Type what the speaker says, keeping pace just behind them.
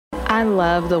I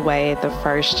love the way the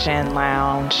First Gen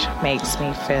Lounge makes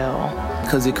me feel.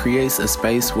 Because it creates a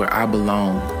space where I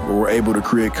belong. Where we're able to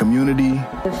create community.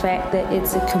 The fact that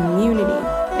it's a community.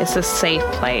 It's a safe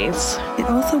place. It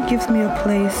also gives me a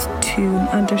place to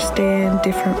understand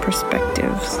different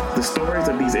perspectives. The stories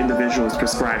of these individuals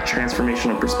prescribe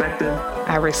transformational perspective.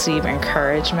 I receive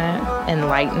encouragement,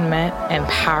 enlightenment,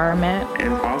 empowerment.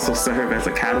 And also serve as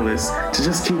a catalyst to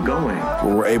just keep going.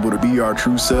 Where we're able to be our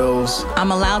true selves.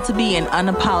 I'm allowed to be an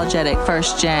unapologetic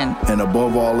first gen. And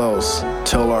above all else,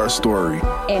 tell our story.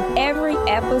 And every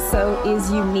episode is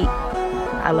unique.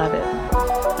 I love it.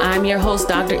 I'm your host,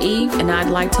 Dr. Eve, and I'd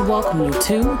like to welcome you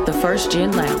to the First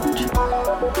Gen Lounge.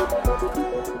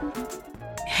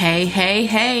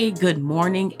 Hey, good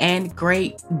morning and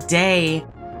great day.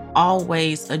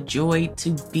 Always a joy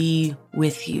to be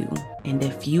with you. And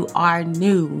if you are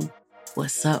new,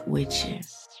 what's up with you?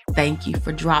 Thank you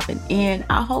for dropping in.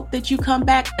 I hope that you come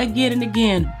back again and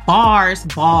again. Bars.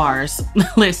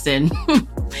 Listen,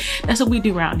 that's what we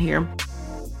do around here.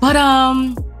 But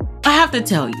I have to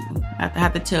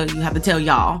tell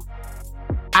y'all,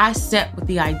 I sat with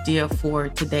the idea for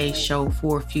today's show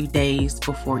for a few days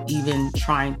before even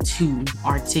trying to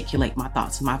articulate my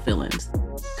thoughts and my feelings.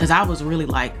 Because I was really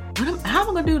like, how am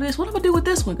I going to do this? What am I going to do with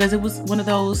this one? Because it was one of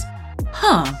those,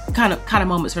 kind of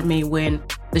moments for me when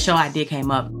the show idea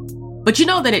came up. But you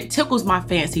know that it tickles my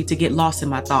fancy to get lost in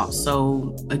my thoughts.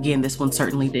 So again, this one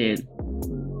certainly did.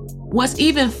 What's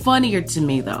even funnier to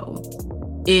me though,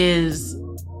 is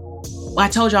I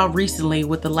told y'all recently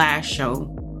with the last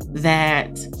show that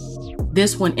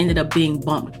this one ended up being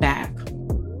bumped back.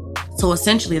 So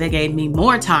essentially they gave me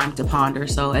more time to ponder.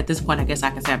 So at this point, I guess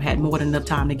I can say I've had more than enough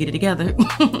time to get it together.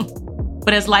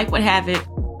 But as life would have it,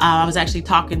 I was actually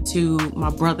talking to my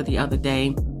brother the other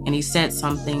day, and he said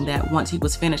something that once he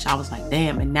was finished, I was like,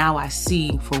 damn. And now I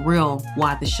see for real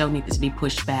why the show needed to be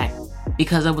pushed back,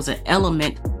 because there was an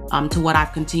element to what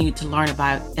I've continued to learn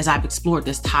about as I've explored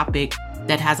this topic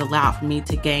that has allowed for me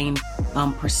to gain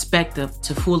perspective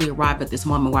to fully arrive at this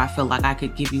moment where I feel like I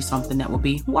could give you something that will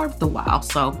be worth the while.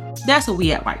 So that's where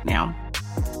we at right now.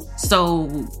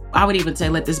 So I would even say,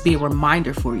 let this be a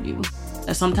reminder for you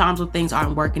that sometimes when things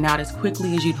aren't working out as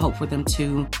quickly as you'd hope for them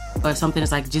to, or something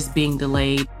is like just being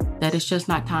delayed, that it's just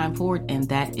not time for it, and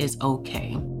that is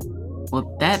okay. With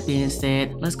that being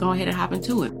said, let's go ahead and hop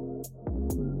into it.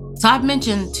 So I've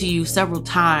mentioned to you several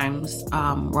times,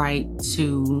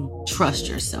 to trust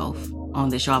yourself on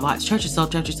this show.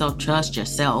 Trust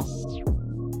yourself.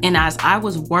 And as I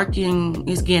was working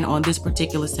again on this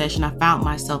particular session, I found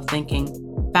myself thinking,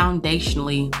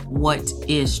 foundationally, what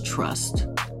is trust?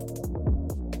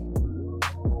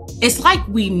 It's like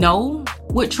we know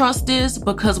what trust is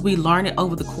because we learn it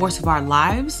over the course of our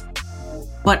lives.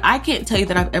 But I can't tell you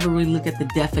that I've ever really looked at the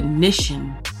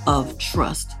definition of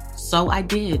trust. So I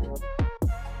did.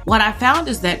 What I found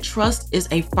is that trust is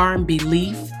a firm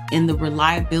belief in the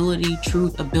reliability,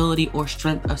 truth, ability, or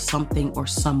strength of something or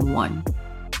someone.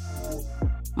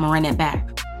 I'm gonna run that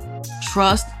back.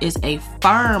 Trust is a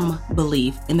firm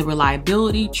belief in the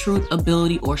reliability, truth,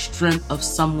 ability, or strength of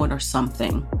someone or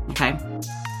something. Okay.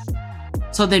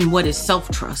 So then what is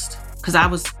self-trust? Because I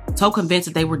was so convinced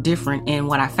that they were different. And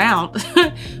what I found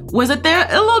was that they're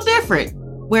a little different.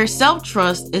 Where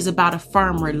self-trust is about a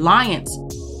firm reliance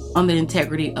on the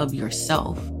integrity of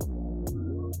yourself.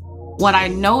 What I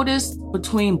noticed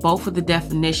between both of the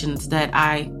definitions that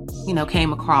I,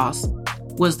 came across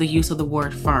was the use of the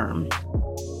word firm.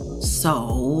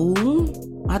 So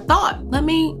I thought, let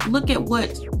me look at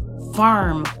what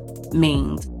firm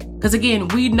means. Because again,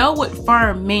 we know what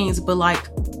firm means, but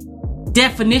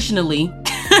definitionally,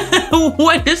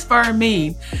 what does firm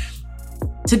mean?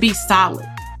 To be solid,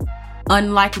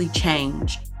 unlikely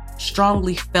change,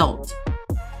 strongly felt,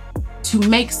 to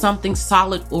make something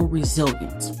solid or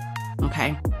resilient.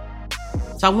 Okay.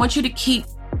 So I want you to keep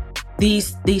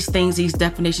these things, these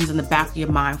definitions in the back of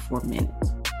your mind for a minute.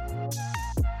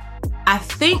 I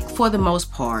think for the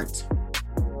most part,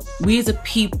 we as a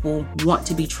people want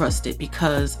to be trusted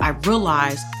because I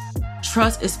realize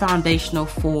trust is foundational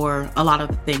for a lot of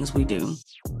the things we do.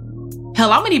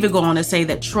 Hell, I'm gonna even go on to say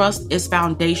that trust is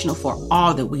foundational for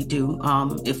all that we do.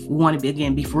 If we want to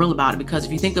be for real about it, because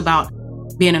if you think about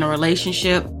being in a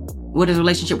relationship, what is a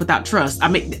relationship without trust?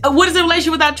 What is a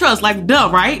relationship without trust? Duh,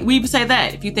 right? We even say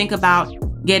that. If you think about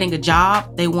getting a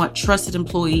job, they want trusted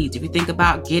employees. If you think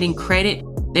about getting credit,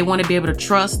 they want to be able to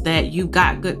trust that you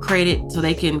got good credit so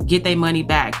they can get their money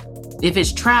back. If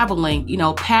it's traveling,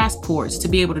 passports, to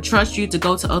be able to trust you to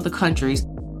go to other countries.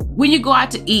 When you go out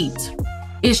to eat,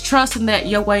 it's trusting that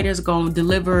your waiter is going to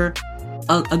deliver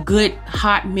a good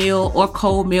hot meal or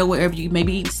cold meal, wherever you may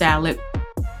be eating salad.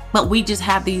 But we just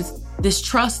have this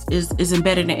trust is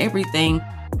embedded in everything,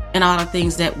 and all the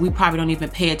things that we probably don't even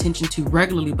pay attention to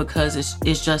regularly because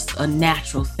it's just a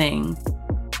natural thing.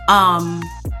 And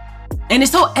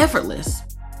it's so effortless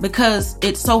because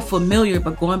it's so familiar.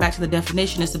 But going back to the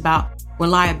definition, it's about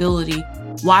reliability.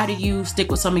 Why do you stick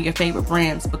with some of your favorite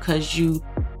brands? Because you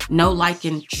know, like,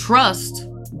 and trust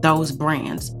those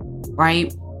brands,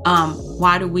 right?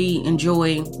 Why do we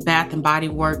enjoy Bath and Body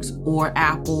Works or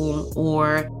Apple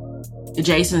or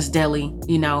Jason's Deli,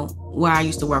 you know, where I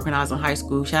used to work when I was in high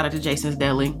school? Shout out to Jason's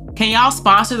Deli. Can y'all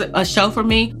sponsor a show for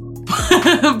me?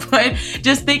 But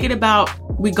just thinking about,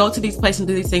 we go to these places and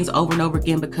do these things over and over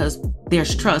again because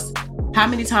there's trust. How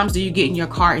many times do you get in your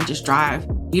car and just drive?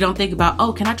 You don't think about,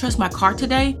 oh, can I trust my car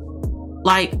today?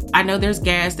 Like, I know there's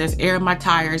gas, there's air in my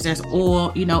tires, there's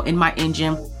oil, you know, in my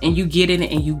engine, and you get in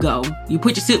it and you go. You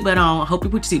put your seatbelt on, I hope you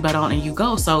put your seatbelt on, and you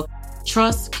go. So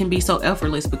trust can be so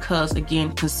effortless because,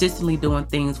 again, consistently doing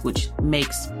things, which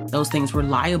makes those things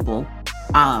reliable,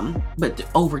 but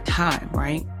over time,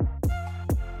 right?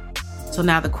 So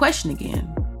now the question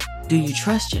again, do you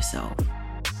trust yourself?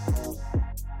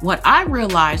 What I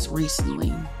realized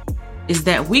recently is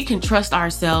that we can trust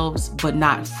ourselves, but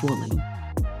not fully.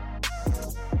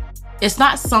 It's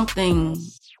not something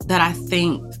that I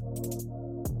think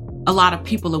a lot of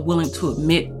people are willing to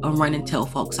admit or run and tell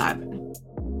folks either.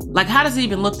 Like, how does it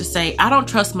even look to say, I don't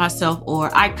trust myself,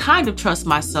 or I kind of trust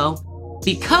myself?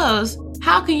 Because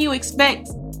how can you expect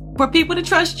for people to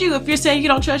trust you if you're saying you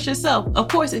don't trust yourself? Of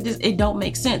course, it don't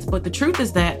make sense. But the truth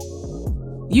is that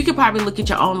you could probably look at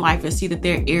your own life and see that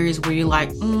there are areas where you're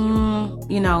like,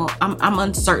 you know, I'm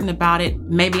uncertain about it.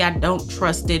 Maybe I don't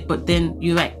trust it. But then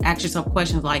you ask yourself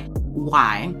questions like,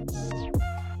 why?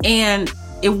 And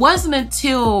it wasn't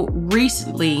until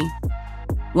recently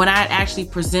when I had actually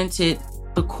presented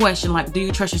the question, like, do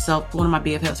you trust yourself, to one of my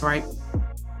BFFs, right?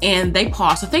 And they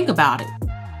paused to think about it.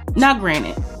 Now,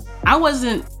 granted, I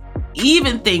wasn't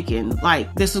even thinking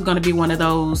like this was going to be one of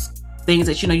those things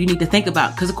that, you know, you need to think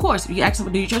about. Because, of course, if you ask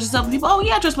them, do you trust yourself? And people, oh,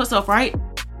 yeah, I trust myself, right?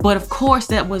 But, of course,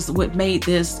 that was what made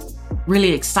this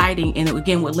really exciting. And,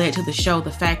 again, what led to the show,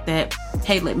 the fact that,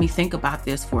 hey, let me think about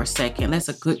this for a second. That's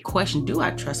a good question. Do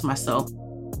I trust myself?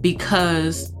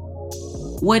 Because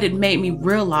what it made me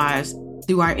realize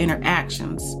through our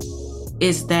interactions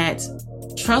is that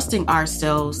trusting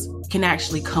ourselves can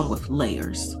actually come with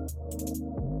layers.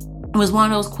 It was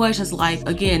one of those questions like,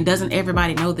 again, doesn't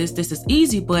everybody know this? This is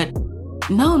easy, but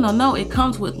no, it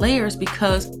comes with layers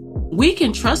because we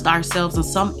can trust ourselves in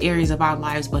some areas of our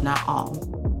lives, but not all.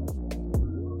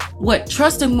 What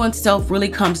trusting oneself really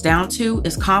comes down to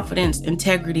is confidence,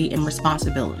 integrity, and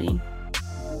responsibility.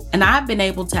 And I've been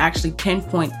able to actually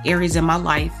pinpoint areas in my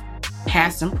life,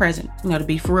 past and present, you know, to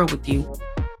be for real with you,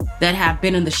 that have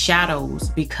been in the shadows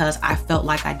because I felt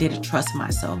like I didn't trust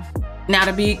myself. Now,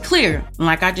 to be clear,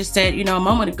 like I just said, you know, a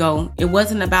moment ago, it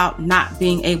wasn't about not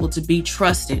being able to be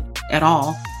trusted at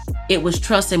all. It was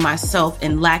trusting myself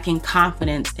and lacking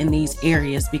confidence in these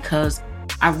areas because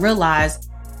I realized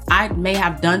I may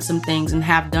have done some things and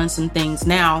have done some things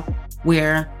now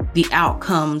where the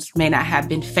outcomes may not have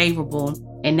been favorable.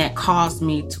 And that caused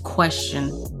me to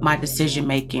question my decision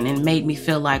making and made me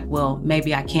feel like, well,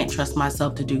 maybe I can't trust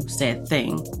myself to do said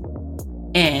thing.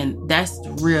 And that's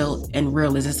real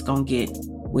as it's going to get,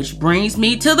 which brings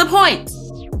me to the point.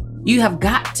 You have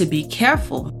got to be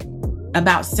careful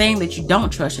about saying that you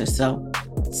don't trust yourself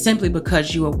simply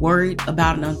because you are worried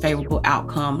about an unfavorable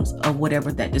outcomes of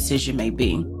whatever that decision may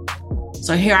be.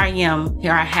 So here I am,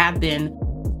 here I had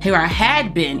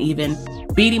been even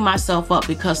beating myself up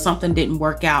because something didn't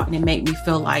work out, and it made me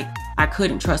feel like I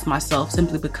couldn't trust myself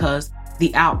simply because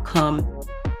the outcome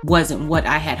wasn't what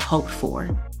I had hoped for.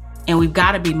 And we've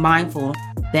got to be mindful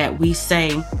that we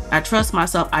say, I trust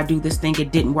myself, I do this thing,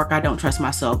 it didn't work, I don't trust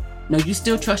myself. No, you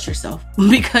still trust yourself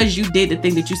because you did the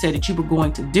thing that you said that you were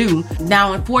going to do.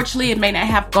 Now, unfortunately, it may not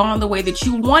have gone the way that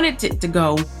you wanted it to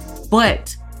go,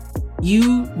 but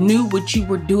you knew what you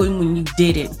were doing when you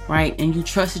did it, right? And you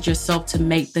trusted yourself to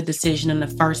make the decision in the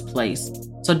first place.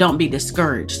 So don't be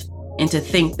discouraged and to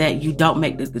think that you don't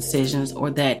make the decisions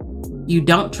or that you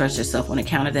don't trust yourself on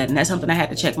account of that. And that's something I had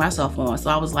to check myself on.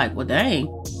 So I was like, well, dang,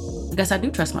 I guess I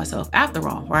do trust myself after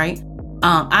all, right?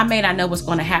 I may not know what's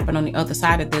going to happen on the other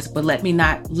side of this, but let me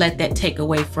not let that take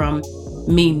away from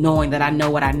me knowing that I know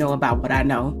what I know about what I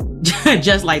know.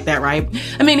 Just like that, right?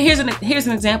 I mean, here's an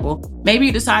example. Maybe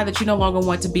you decide that you no longer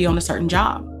want to be on a certain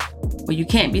job. Well, you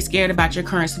can't be scared about your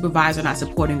current supervisor not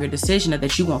supporting your decision or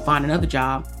that you won't find another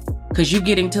job, because you're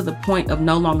getting to the point of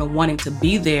no longer wanting to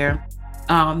be there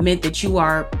meant that you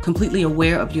are completely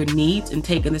aware of your needs and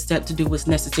taking the step to do what's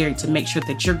necessary to make sure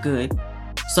that you're good.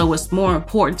 So it's more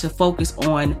important to focus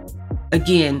on,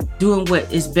 again, doing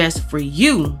what is best for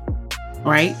you,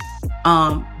 right?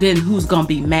 Then who's going to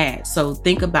be mad? So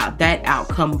think about that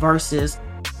outcome versus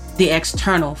the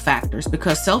external factors,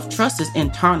 because self-trust is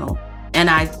internal. And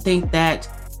I think that,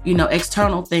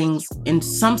 external things in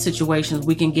some situations,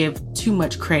 we can give too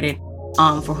much credit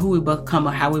for who we become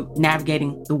or how we're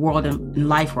navigating the world and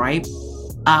life, right?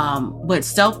 But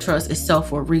self-trust is self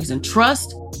for a reason.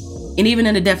 Trust, and even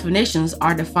in the definitions,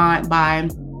 are defined by,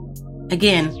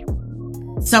 again,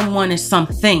 someone is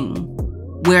something,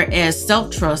 whereas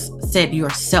self-trust said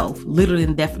yourself, literally in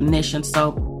the definition.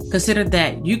 So consider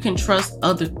that you can trust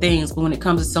other things, but when it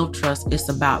comes to self-trust, it's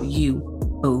about you.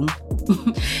 Boom.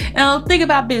 Now think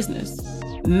about business.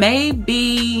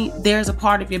 Maybe there's a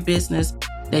part of your business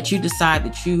that you decide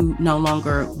that you no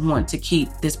longer want to keep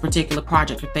this particular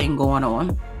project or thing going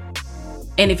on.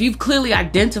 And if you've clearly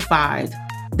identified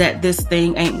that this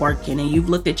thing ain't working and you've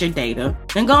looked at your data,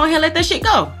 then go ahead and let that shit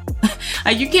go.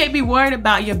 You can't be worried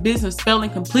about your business failing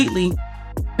completely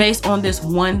based on this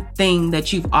one thing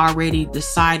that you've already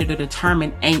decided or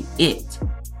determined ain't it.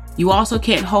 You also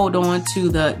can't hold on to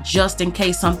the just in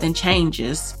case something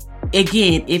changes,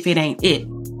 again, if it ain't it.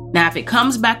 Now, if it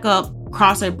comes back up,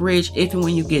 cross that bridge if and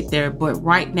when you get there. But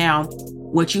right now,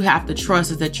 what you have to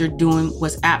trust is that you're doing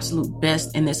what's absolute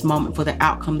best in this moment for the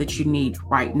outcome that you need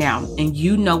right now. And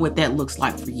you know what that looks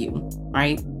like for you,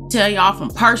 right? Tell y'all from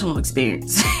personal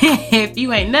experience, if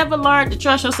you ain't never learned to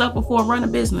trust yourself before, run a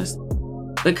business.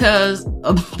 Because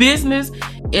a business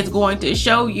is going to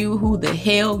show you who the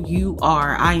hell you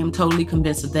are. I am totally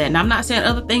convinced of that. And I'm not saying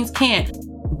other things can't,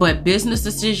 but business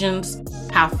decisions,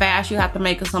 how fast you have to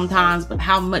make it sometimes, but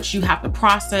how much you have to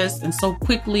process and so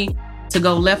quickly to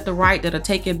go left or right that'll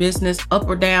take your business up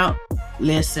or down.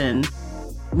 Listen,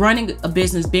 running a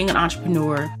business, being an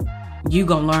entrepreneur, you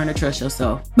gonna learn to trust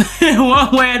yourself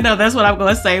one way or another. That's what I'm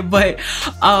gonna say. But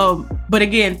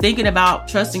again, thinking about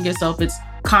trusting yourself, it's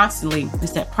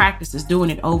that practice, is doing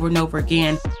it over and over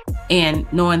again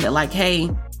and knowing that, like, hey,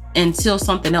 until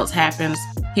something else happens,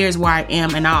 here's where I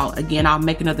am, and I'll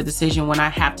make another decision when I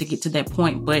have to get to that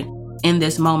point. But in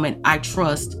this moment, I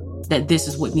trust that this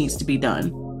is what needs to be done.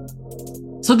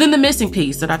 So then the missing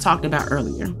piece that I talked about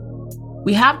earlier,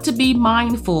 we have to be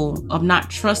mindful of not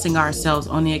trusting ourselves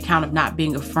on the account of not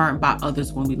being affirmed by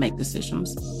others when we make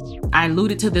decisions. I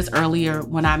alluded to this earlier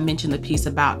when I mentioned the piece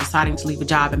about deciding to leave a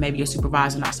job and maybe your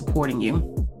supervisor not supporting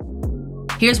you.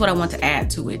 Here's what I want to add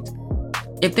to it.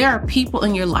 If there are people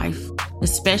in your life,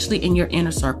 especially in your inner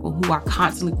circle, who are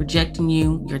constantly rejecting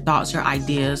you, your thoughts, your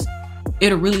ideas,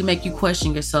 it'll really make you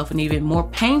question yourself, and even more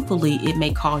painfully, it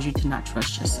may cause you to not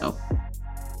trust yourself.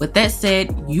 With that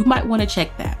said, you might want to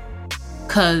check that,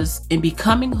 because in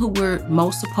becoming who we're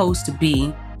most supposed to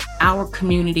be, our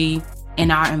community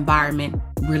and our environment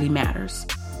really matters.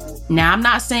 Now, I'm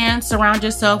not saying surround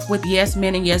yourself with yes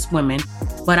men and yes women,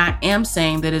 but I am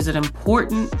saying that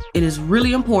it is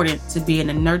really important to be in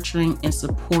a nurturing and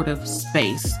supportive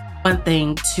space. One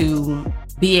thing to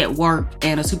be at work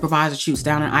and a supervisor shoots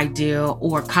down an idea,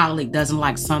 or a colleague doesn't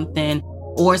like something,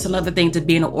 or it's another thing to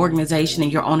be in an organization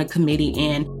and you're on a committee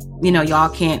and, y'all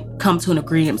can't come to an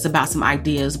agreement about some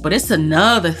ideas, but it's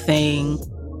another thing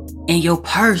in your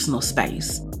personal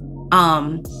space.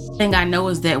 Thing I know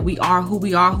is that we are who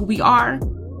we are.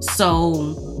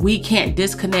 So we can't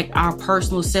disconnect our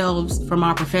personal selves from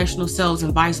our professional selves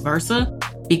and vice versa,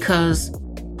 because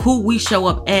who we show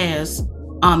up as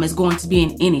is going to be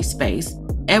in any space.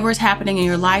 Whatever is happening in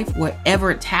your life,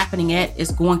 wherever it's happening at,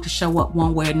 is going to show up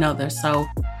one way or another. So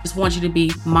just want you to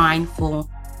be mindful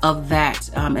of that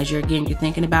as you're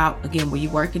thinking about, where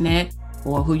you're working at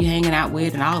or who you're hanging out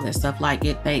with and all of that stuff. Like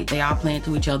they all play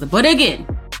into each other. But again,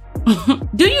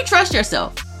 do you trust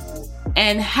yourself?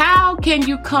 And how can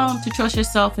you come to trust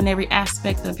yourself in every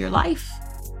aspect of your life?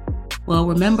 Well,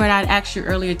 remember that I asked you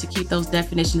earlier to keep those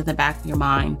definitions in the back of your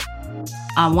mind.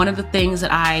 One of the things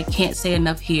that I can't say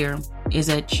enough here is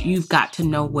that you've got to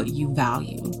know what you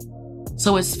value.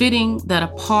 So it's fitting that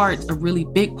a really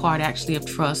big part actually of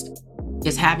trust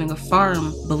is having a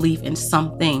firm belief in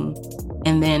something.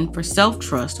 And then for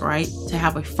self-trust, right, to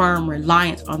have a firm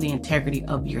reliance on the integrity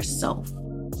of yourself.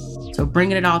 So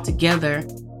bringing it all together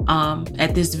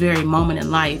at this very moment in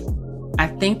life, I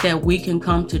think that we can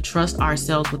come to trust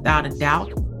ourselves without a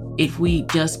doubt if we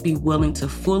just be willing to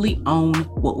fully own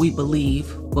what we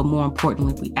believe, but more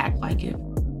importantly, if we act like it.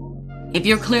 If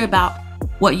you're clear about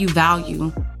what you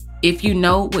value, if you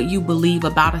know what you believe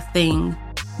about a thing,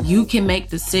 you can make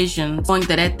decisions knowing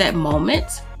that at that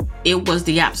moment, it was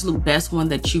the absolute best one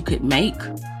that you could make,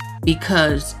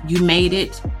 because you made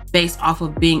it based off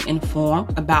of being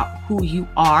informed about who you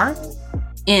are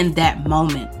in that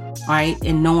moment, right?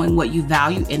 And knowing what you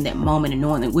value in that moment and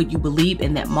knowing what you believe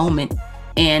in that moment.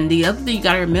 And the other thing you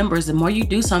got to remember is the more you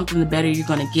do something, the better you're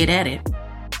going to get at it.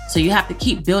 So you have to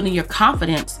keep building your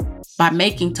confidence by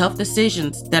making tough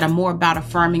decisions that are more about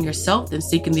affirming yourself than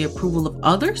seeking the approval of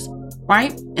others,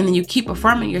 right? And then you keep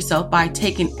affirming yourself by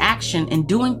taking action and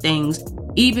doing things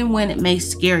even when it may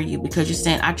scare you, because you're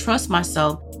saying, I trust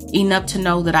myself enough to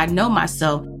know that I know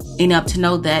myself enough to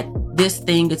know that this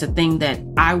thing is a thing that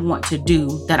I want to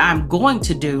do, that I'm going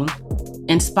to do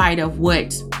in spite of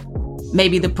what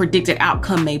maybe the predicted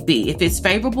outcome may be. If it's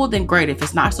favorable, then great. If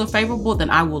it's not so favorable, then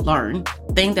I will learn.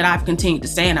 Thing that I've continued to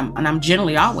say, and I'm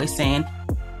generally always saying,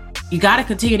 you got to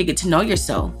continue to get to know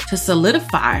yourself, to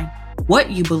solidify what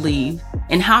you believe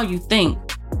and how you think,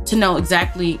 to know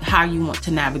exactly how you want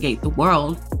to navigate the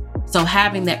world. So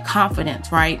having that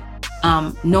confidence, right?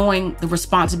 Knowing the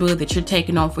responsibility that you're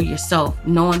taking on for yourself,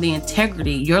 knowing the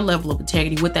integrity, your level of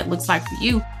integrity, what that looks like for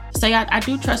you. Say, I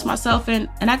do trust myself and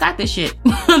I got this shit.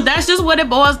 That's just what it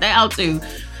boils down to.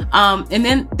 And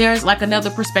then there's like another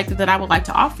perspective that I would like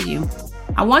to offer you.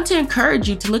 I want to encourage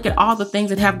you to look at all the things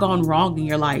that have gone wrong in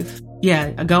your life.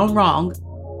 Yeah, gone wrong.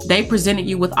 They presented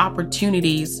you with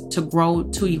opportunities to grow,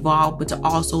 to evolve, but to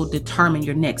also determine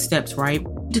your next steps, right?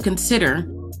 To consider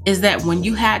is that when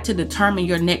you had to determine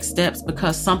your next steps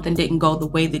because something didn't go the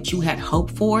way that you had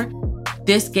hoped for,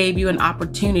 this gave you an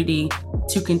opportunity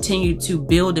to continue to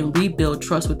build and rebuild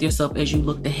trust with yourself as you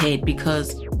looked ahead,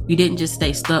 because you didn't just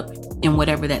stay stuck in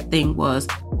whatever that thing was.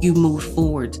 You moved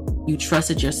forward. You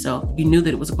trusted yourself. You knew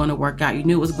that it was going to work out. You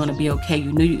knew it was going to be okay.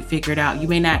 You knew you'd figure it out. You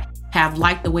may not have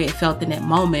liked the way it felt in that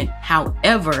moment.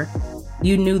 However,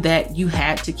 you knew that you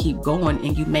had to keep going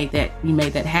and you made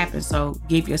that happen. So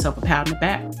give yourself a pat on the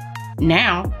back.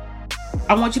 Now,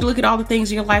 I want you to look at all the things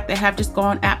in your life that have just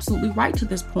gone absolutely right to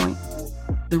this point.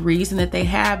 The reason that they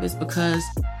have is because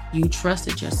you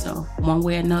trusted yourself one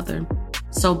way or another.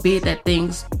 So be it that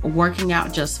things are working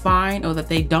out just fine or that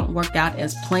they don't work out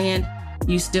as planned,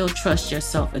 you still trust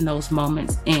yourself in those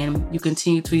moments and you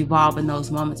continue to evolve in those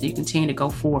moments and you continue to go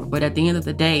forward. But at the end of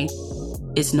the day,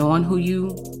 it's knowing who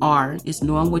you are, it's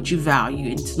knowing what you value,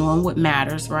 it's knowing what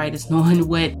matters, right? It's knowing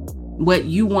what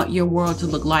you want your world to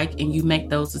look like, and you make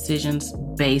those decisions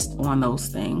based on those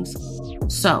things.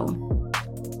 So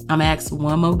I'm asking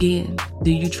one more again.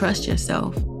 Do you trust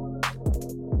yourself?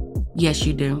 Yes,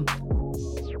 you do.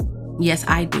 Yes,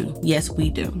 I do. Yes, we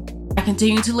do. I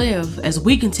continue to live as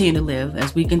we continue to live,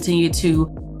 as we continue to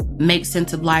make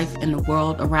sense of life and the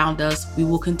world around us. We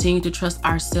will continue to trust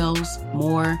ourselves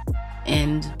more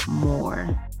and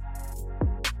more.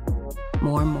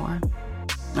 More and more.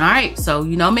 All right. So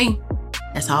you know me.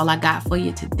 That's all I got for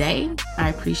you today. I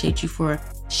appreciate you for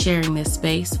sharing this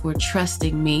space, for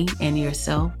trusting me and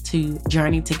yourself to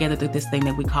journey together through this thing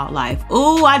that we call life.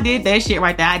 Oh, I did that shit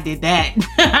right there. I did that.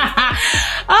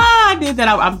 I did that.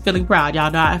 I'm feeling proud.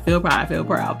 Y'all know I feel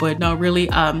proud. But no, really,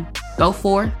 go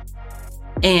forth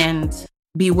and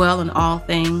be well in all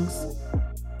things.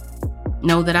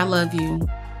 Know that I love you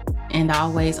and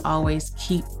always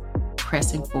keep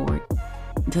pressing forward.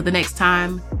 Until the next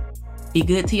time, be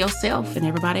good to yourself and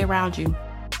everybody around you.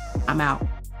 I'm out.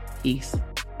 Peace.